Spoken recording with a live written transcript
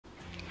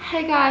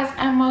Hey guys,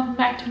 and welcome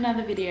back to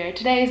another video.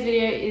 Today's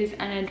video is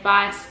an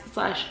advice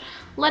slash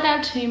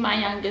letter to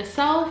my younger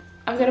self.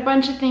 I've got a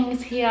bunch of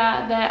things here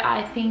that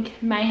I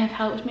think may have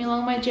helped me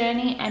along my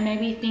journey, and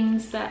maybe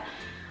things that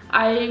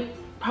I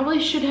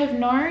probably should have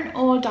known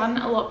or done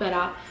a lot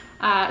better.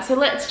 So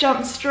let's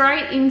jump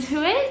straight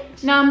into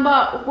it.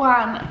 Number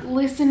one,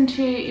 listen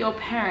to your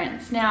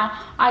parents. Now,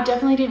 I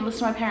definitely didn't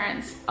listen to my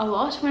parents a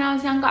lot when I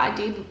was younger. I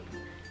did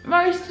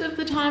most of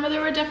the time, but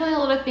there were definitely a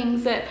lot of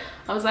things that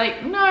I was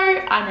like, no,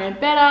 I know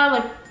better,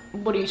 like,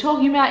 what are you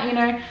talking about, you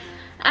know?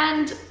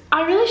 And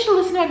I really should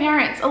listen to my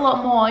parents a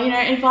lot more, you know,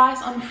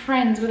 advice on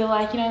friends where they're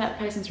like, you know, that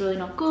person's really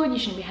not good, you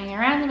shouldn't be hanging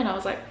around them. And I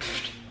was like,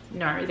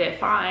 no, they're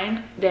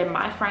fine, they're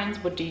my friends,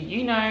 what do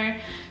you know?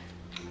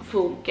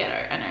 Full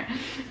ghetto, I know.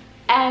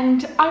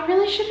 And I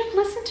really should have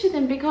listened to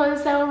them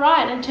because they were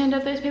right, and it turned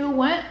out those people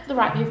weren't the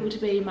right people to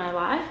be in my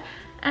life,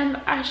 and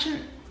I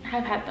shouldn't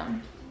have had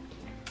them.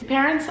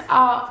 Parents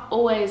are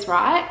always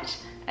right,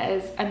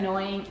 as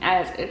annoying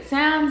as it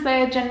sounds.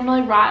 They're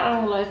generally right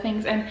on a lot of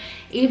things, and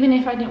even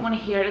if I didn't want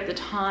to hear it at the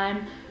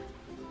time,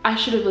 I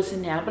should have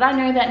listened now. But I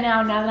know that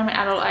now that I'm an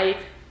adult, I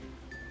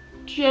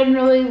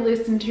generally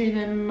listen to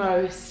them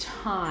most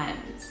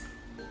times.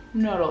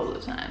 Not all the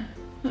time.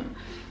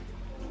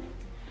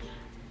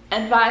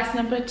 Advice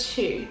number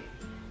two,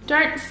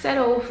 don't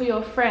settle for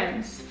your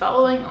friends.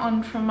 Following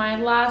on from my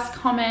last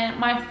comment,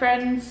 my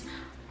friends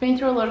been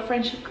through a lot of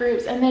friendship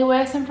groups, and there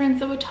were some friends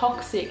that were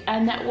toxic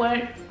and that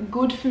weren't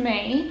good for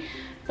me,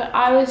 but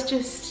I was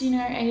just, you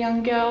know, a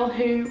young girl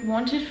who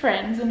wanted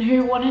friends and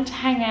who wanted to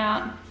hang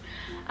out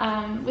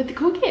with the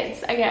cool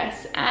kids, I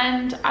guess,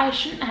 and I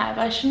shouldn't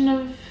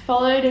have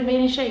followed and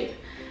been a sheep.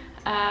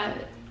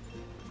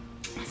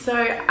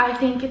 So I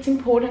think it's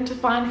important to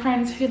find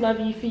friends who love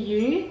you for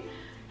you,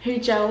 who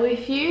gel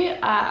with you.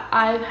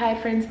 I've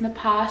had friends in the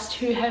past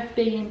who have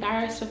been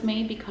embarrassed of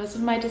me because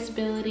of my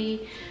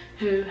disability,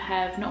 who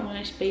have not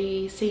wanted to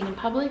be seen in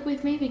public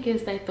with me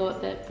because they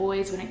thought that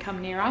boys wouldn't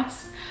come near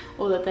us,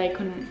 or that they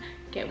couldn't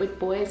get with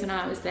boys when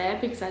I was there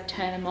because I'd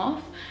turn them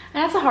off.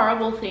 And that's a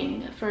horrible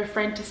thing for a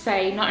friend to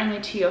say, not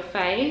only to your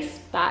face,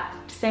 but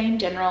to say in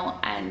general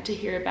and to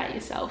hear about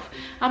yourself.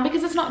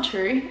 Because it's not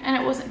true, and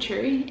it wasn't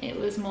true. It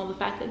was more the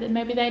fact that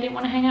maybe they didn't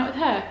want to hang out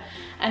with her,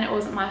 and it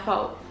wasn't my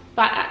fault.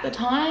 But at the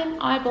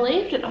time, I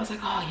believed it. I was like,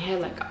 oh yeah,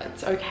 like,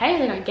 it's okay,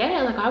 like, I get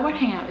it, like, I won't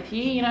hang out with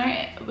you, you know.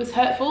 It was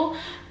hurtful,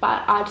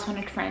 but I just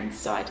wanted friends,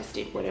 so I just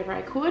did whatever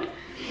I could.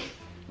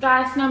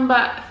 Advice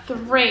number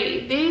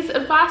three, these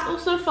advice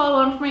also follow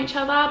on from each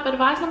other, but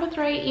advice number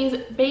three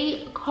is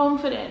be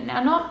confident.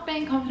 Now, not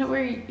being confident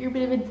where you're a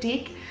bit of a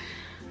dick,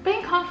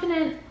 being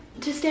confident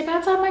to step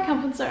outside my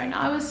comfort zone.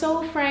 I was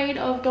so afraid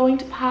of going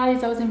to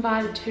parties I was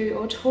invited to,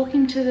 or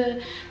talking to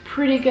the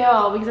pretty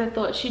girl because I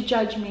thought she'd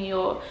judge me,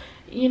 or,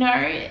 you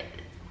know,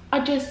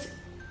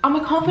 I'm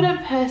a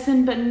confident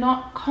person, but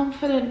not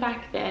confident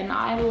back then.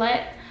 I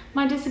let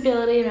my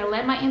disability and I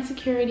let my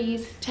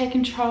insecurities take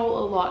control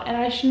a lot, and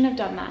I shouldn't have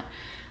done that.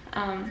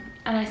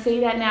 And I see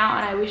that now,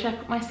 and I wish I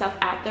put myself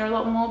out there a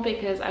lot more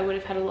because I would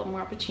have had a lot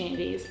more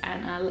opportunities,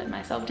 and I let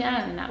myself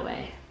down in that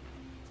way.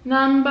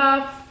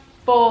 Number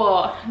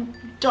four,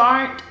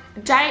 don't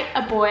date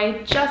a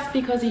boy just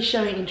because he's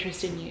showing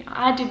interest in you.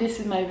 I did this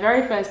with my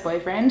very first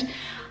boyfriend.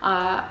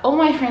 All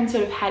my friends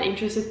sort of had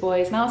interest with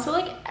boys, and I was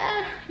sort of like,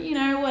 you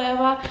know,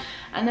 whatever.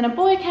 And then a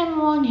boy came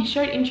along, he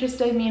showed interest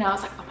in me, and I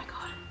was like, oh my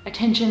god,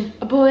 attention,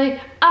 a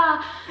boy,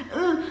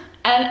 and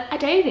I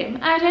dated him.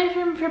 I dated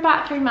him for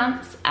about 3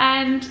 months,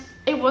 and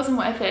it wasn't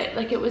worth it.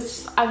 Like, I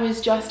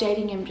was just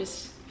dating him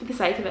just for the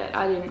sake of it.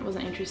 I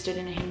wasn't interested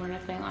in him or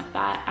anything like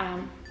that.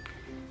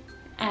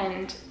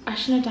 And I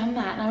shouldn't have done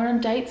that. And I went on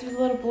dates with a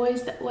lot of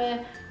boys that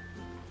were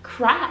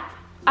crap.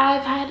 I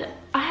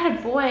had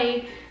a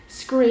boy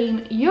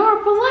scream,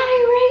 "You're a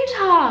bloody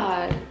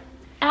retard!"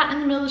 out in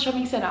the middle of the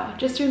shopping centre,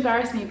 just to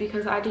embarrass me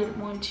because I didn't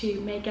want to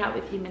make out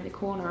with him in the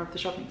corner of the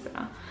shopping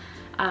centre.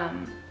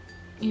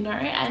 You know,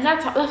 and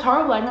that's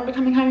horrible. I remember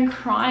coming home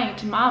crying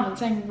to mum and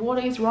saying,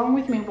 what is wrong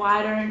with me?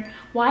 Why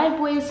are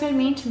boys so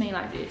mean to me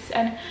like this?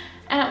 And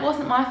it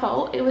wasn't my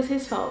fault, it was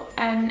his fault.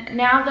 And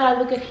now that I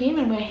look at him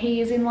and where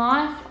he is in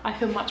life, I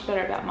feel much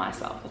better about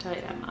myself, I'll tell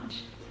you that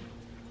much.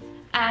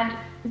 And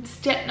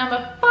step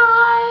number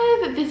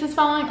five, this is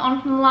following on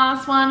from the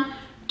last one,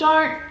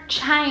 don't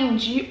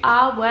change, you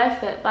are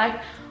worth it. Like,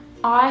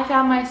 I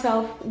found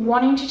myself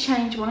wanting to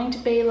change, wanting to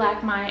be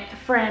like my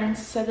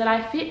friends so that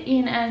I fit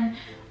in and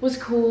was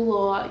cool,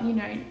 or, you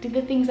know, did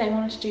the things they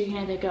wanted to do. You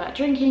know, they'd go out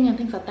drinking and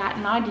things like that,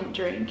 and I didn't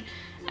drink.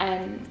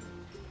 And,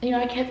 you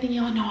know, I kept thinking,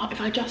 oh no, if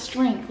I just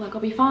drink, like,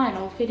 I'll be fine,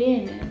 I'll fit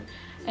in.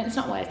 And it's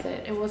not worth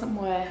it. It wasn't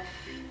worth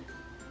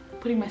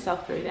putting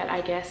myself through that,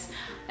 I guess.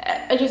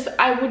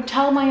 I would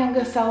tell my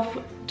younger self,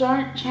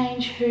 don't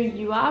change who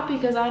you are,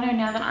 because I know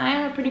now that I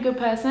am a pretty good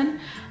person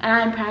and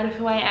I'm proud of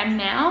who I am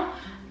now,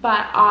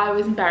 but I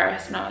was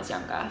embarrassed when I was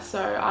younger. So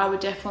I would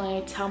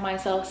definitely tell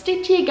myself,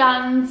 stick to your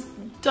guns,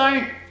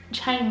 don't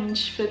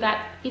change for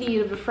that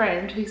idiot of a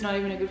friend who's not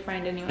even a good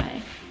friend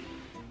anyway.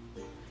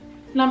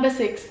 Number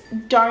 6,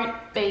 don't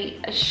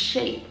be a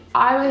sheep.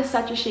 I was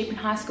such a sheep in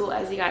high school,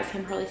 as you guys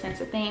can probably sense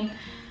the theme.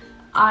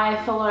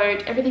 I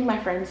followed everything my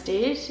friends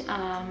did. You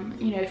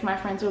know, if my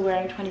friends were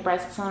wearing 20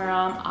 bracelets on their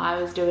arm, I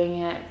was doing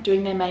it,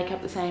 doing their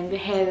makeup the same, their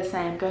hair the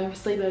same, going for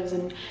sleepovers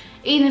and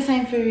eating the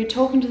same food,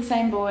 talking to the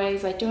same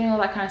boys, like doing all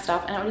that kind of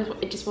stuff, and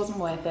it just wasn't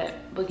worth it.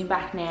 Looking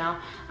back now,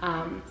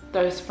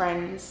 those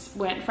friends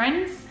weren't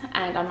friends,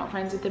 and I'm not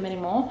friends with them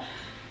anymore.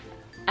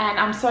 And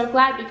I'm so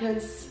glad,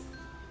 because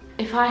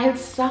if I had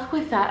stuck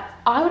with that,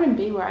 I wouldn't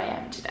be where I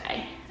am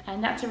today,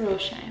 and that's a real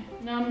shame.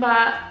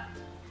 Number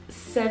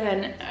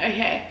 7,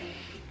 okay.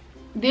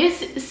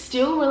 This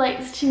still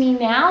relates to me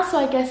now, so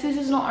I guess this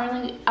is not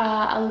only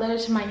a letter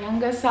to my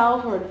younger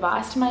self or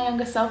advice to my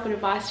younger self, but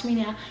advice to me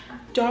now.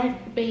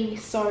 Don't be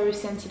so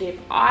sensitive.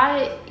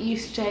 I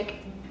used to take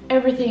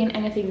everything and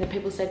anything that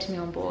people said to me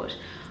on board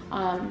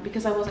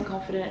because I wasn't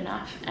confident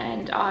enough,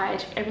 and I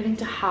took everything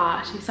to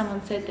heart. If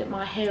someone said that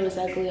my hair was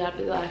ugly, I'd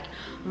be like,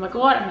 oh my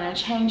god, I'm gonna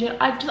change it.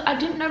 I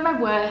didn't know my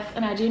worth,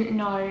 and I didn't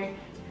know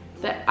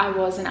that I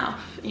was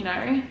enough, you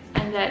know,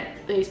 and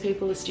that these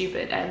people are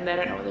stupid and they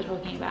don't know what they're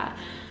talking about.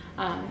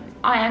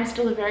 I am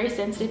still a very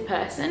sensitive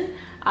person.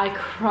 I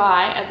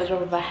cry at the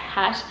drop of a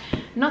hat,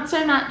 not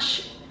so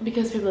much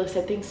because people have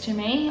said things to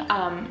me,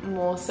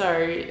 more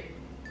so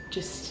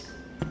just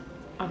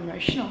I'm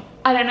emotional.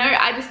 I don't know,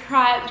 I just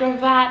cry at the drop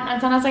of a hat,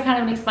 and sometimes I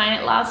can't even explain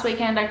it. Last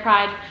weekend I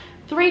cried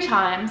 3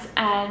 times,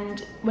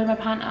 and when my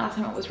partner asked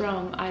me what was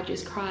wrong, I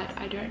just cried.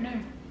 I don't know.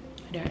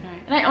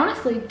 And I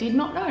honestly did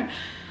not know.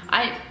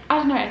 I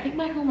don't know, I think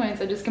my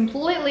hormones are just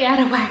completely out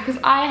of whack,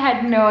 because I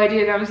had no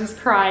idea that I was just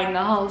crying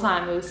the whole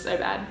time. It was so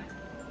bad.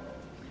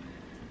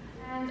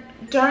 And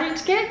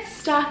don't get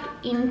stuck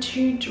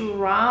into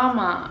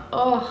drama.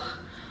 Oh,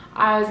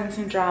 I was in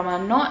some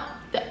drama. Not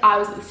that I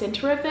was at the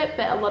center of it,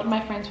 but a lot of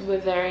my friends were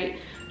very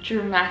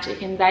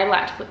dramatic and they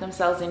like to put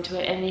themselves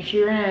into it. And if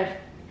you're in a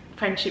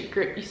friendship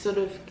group,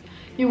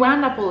 you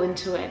wound up all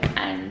into it.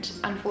 And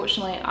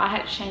unfortunately, I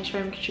had to change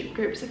friendship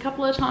groups a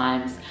couple of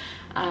times.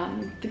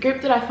 The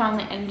group that I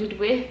finally ended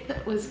with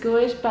was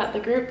good, but the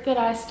group that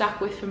I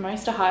stuck with for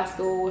most of high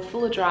school were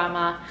full of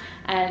drama,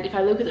 and if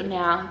I look at them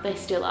now, they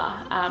still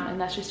are, and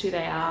that's just who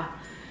they are.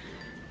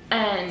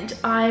 And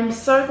I'm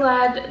so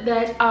glad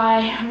that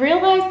I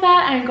realized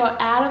that and got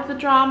out of the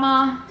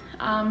drama,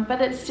 but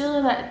it's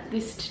still in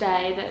this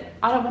today that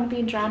I don't want to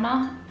be in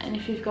drama, and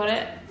if you've got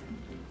it,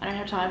 I don't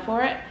have time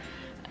for it.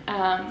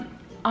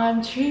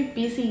 I'm too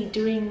busy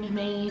doing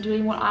me,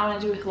 doing what I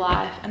want to do with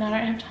life, and I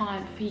don't have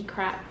time for your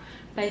crap,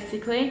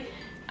 basically.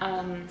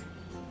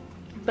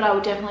 But I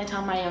would definitely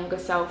tell my younger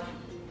self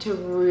to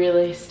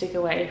really stick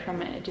away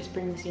from it. It just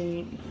brings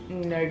you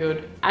no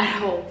good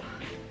at all.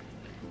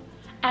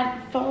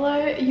 And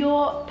follow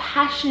your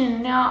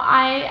passion. Now,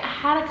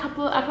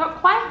 I've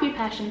got quite a few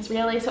passions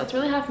really, so it's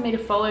really hard for me to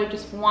follow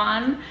just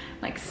one,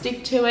 like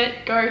stick to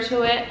it, go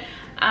to it.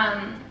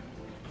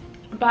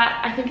 But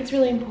I think it's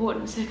really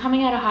important. So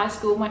coming out of high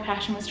school, my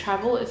passion was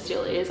travel. It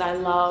still is. I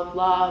love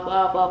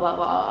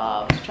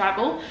to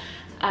travel.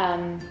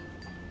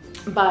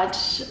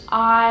 But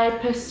I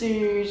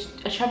pursued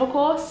a travel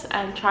course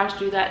and tried to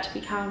do that to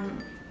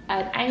become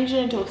an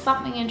agent or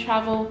something in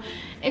travel.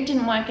 It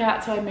didn't work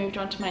out, so I moved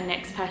on to my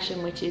next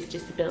passion, which is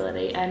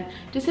disability. And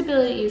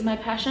disability is my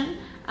passion,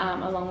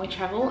 along with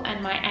travel,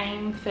 and my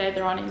aim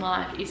further on in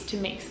life is to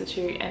mix the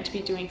two and to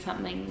be doing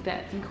something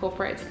that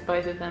incorporates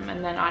both of them,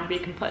 and then I'd be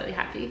completely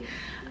happy.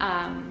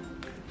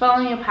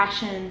 Following your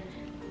passion,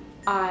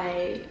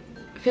 I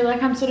feel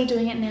like I'm sort of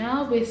doing it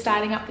now with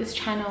starting up this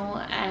channel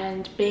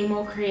and being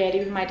more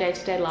creative in my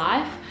day-to-day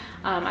life.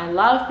 I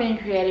love being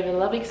creative, I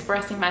love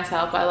expressing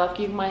myself, I love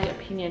giving my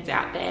opinions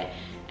out there,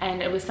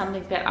 and it was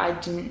something that I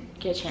didn't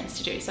get a chance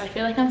to do. So I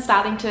feel like I'm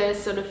starting to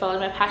sort of follow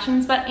my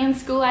passions, but in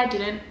school I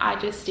didn't. I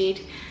just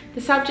did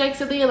the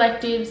subjects or the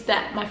electives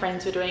that my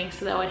friends were doing,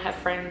 so they would have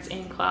friends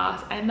in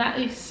class, and that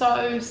is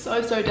so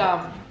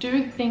dumb.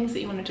 Do the things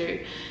that you want to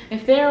do.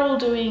 If they're all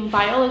doing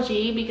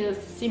biology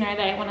because, you know,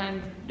 they want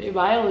to do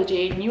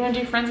biology and you want to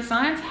do forensic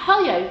science,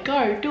 hell yeah,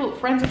 go do it,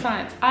 forensic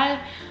science.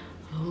 I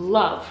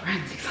love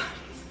forensic science.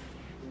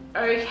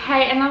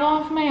 Okay, another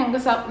one for my younger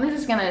self, and this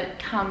is gonna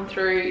come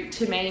through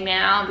to me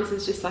now. This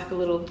is just like a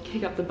little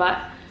kick up the butt.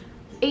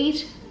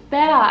 Eat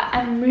better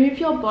and move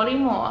your body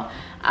more.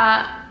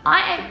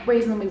 I ate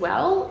reasonably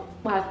well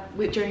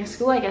during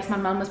school. I guess my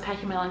mum was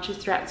packing my lunches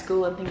throughout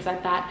school and things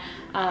like that.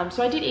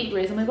 So I did eat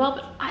reasonably well,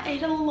 but I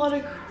ate a lot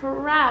of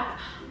crap.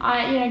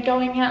 You know,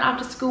 going out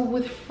after school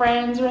with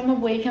friends or on the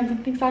weekends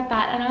and things like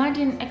that, and I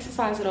didn't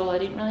exercise at all. I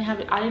didn't have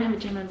a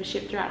gym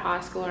membership throughout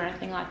high school or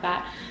anything like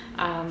that.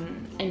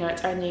 You know,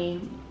 it's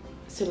only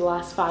sort of the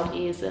last 5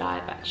 years that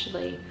I've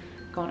actually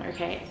gone,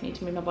 okay, I need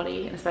to move my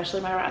body, and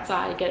especially my right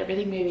side, get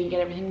everything moving, get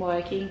everything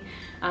working,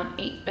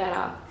 eat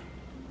better.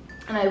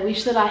 And I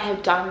wish that I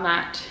had done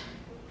that,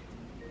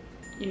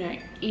 you know,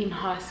 in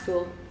high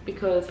school,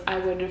 because I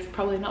would have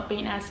probably not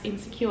been as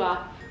insecure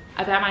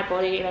about my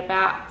body and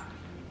about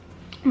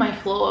my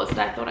flaws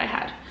that I thought I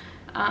had.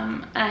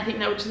 And I think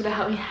that was just going to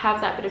help me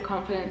have that bit of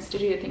confidence to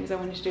do the things I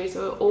wanted to do,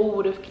 so it all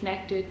would have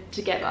connected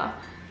together.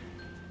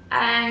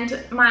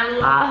 And my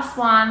last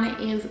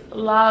one is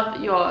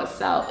love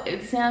yourself.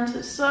 It sounds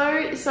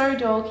so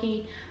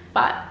dorky,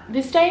 but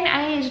this day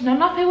and age, not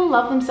enough people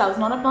love themselves.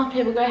 Not enough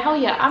people go, hell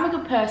yeah, I'm a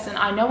good person.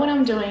 I know what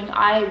I'm doing.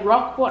 I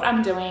rock what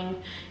I'm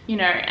doing, you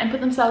know, and put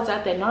themselves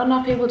out there. Not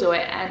enough people do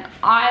it. And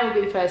I will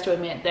be the first to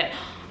admit that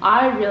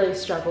I really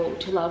struggle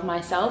to love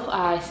myself.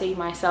 I see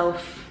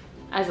myself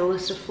as a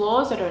list of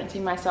flaws. I don't see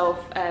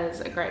myself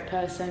as a great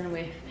person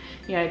with,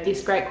 you know,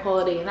 this great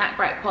quality and that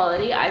great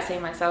quality. I see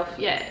myself,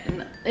 yeah,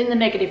 in the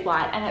negative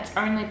light. And it's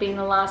only been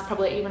the last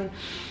probably even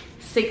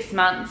 6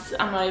 months,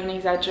 I'm not even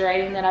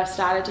exaggerating, that I've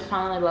started to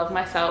finally love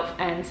myself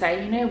and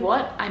say, you know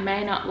what, I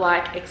may not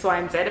like X, Y,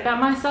 and Z about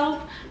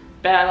myself,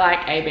 but I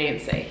like A, B,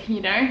 and C,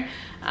 you know?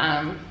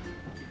 And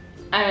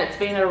it's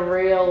been a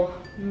real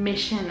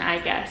mission, I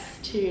guess,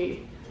 to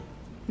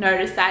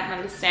notice that and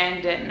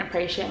understand it and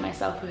appreciate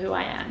myself for who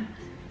I am.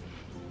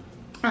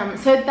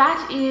 So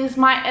that is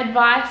my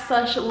advice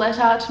 /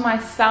 letter to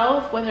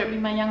myself, whether it be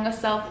my younger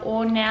self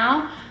or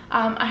now.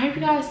 I hope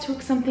you guys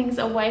took some things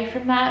away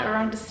from that or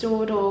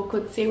understood or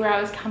could see where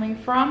I was coming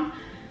from.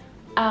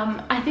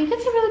 I think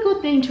it's a really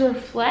good thing to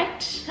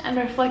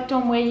reflect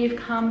on where you've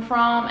come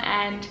from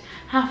and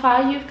how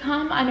far you've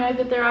come. I know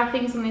that there are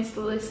things on this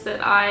list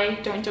that I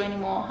don't do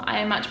anymore. I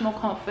am much more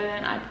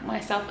confident. I put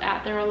myself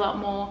out there a lot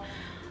more.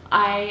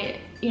 I,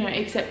 you know,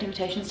 accept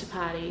invitations to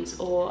parties,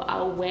 or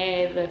I'll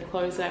wear the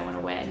clothes that I want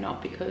to wear,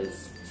 not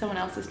because someone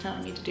else is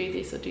telling me to do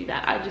this or do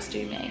that. I just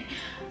do me,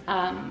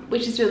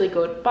 which is really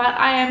good. But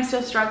I am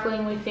still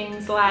struggling with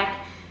things like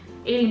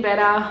eating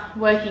better,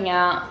 working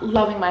out,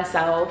 loving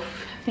myself,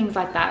 things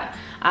like that.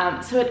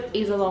 So it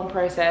is a long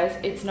process.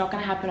 It's not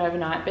going to happen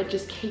overnight, but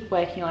just keep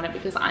working on it,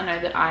 because I know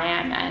that I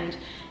am, and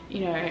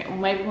you know,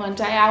 maybe one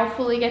day I'll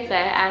fully get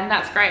there, and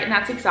that's great and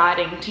that's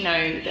exciting to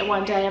know that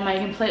one day I may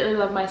completely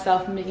love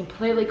myself and be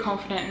completely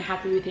confident and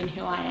happy within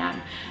who I am.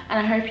 And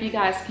I hope you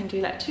guys can do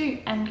that too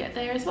and get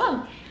there as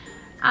well.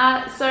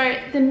 So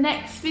the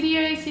next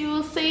videos you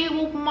will see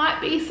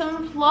might be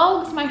some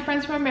vlogs. My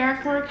friends from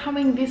America are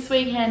coming this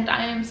weekend.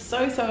 I am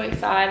so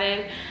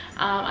excited.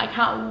 I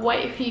can't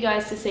wait for you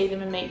guys to see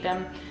them and meet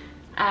them.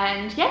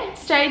 And yeah,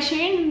 stay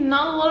tuned.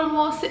 Not a lot of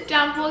more sit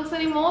down vlogs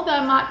anymore, though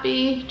I might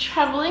be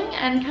traveling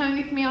and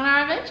coming with me on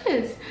our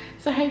adventures.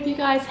 So I hope you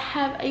guys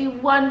have a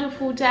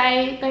wonderful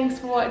day. Thanks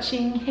for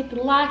watching. Hit the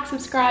like,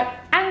 subscribe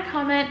and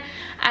comment,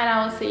 and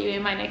I will see you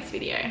in my next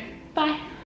video. Bye.